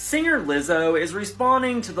Singer Lizzo is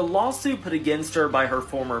responding to the lawsuit put against her by her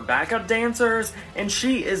former backup dancers, and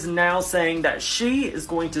she is now saying that she is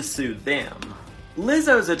going to sue them.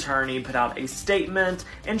 Lizzo's attorney put out a statement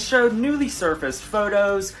and showed newly surfaced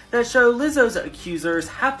photos that show Lizzo's accusers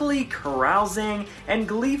happily carousing and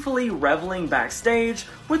gleefully reveling backstage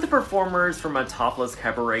with the performers from a topless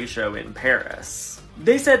cabaret show in Paris.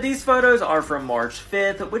 They said these photos are from March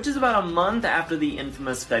 5th, which is about a month after the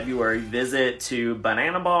infamous February visit to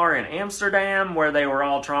Banana Bar in Amsterdam, where they were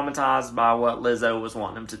all traumatized by what Lizzo was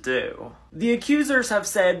wanting them to do. The accusers have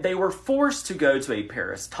said they were forced to go to a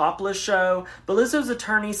Paris topless show, but Lizzo's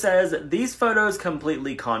attorney says these photos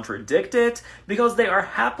completely contradict it because they are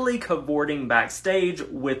happily cavorting backstage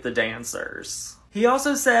with the dancers. He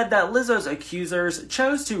also said that Lizzo's accusers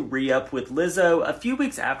chose to re-up with Lizzo a few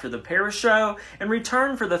weeks after the Paris show and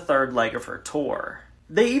return for the third leg of her tour.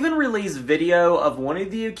 They even released video of one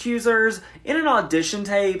of the accusers in an audition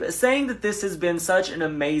tape saying that this has been such an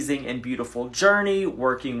amazing and beautiful journey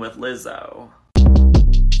working with Lizzo.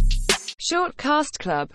 Short Cast Club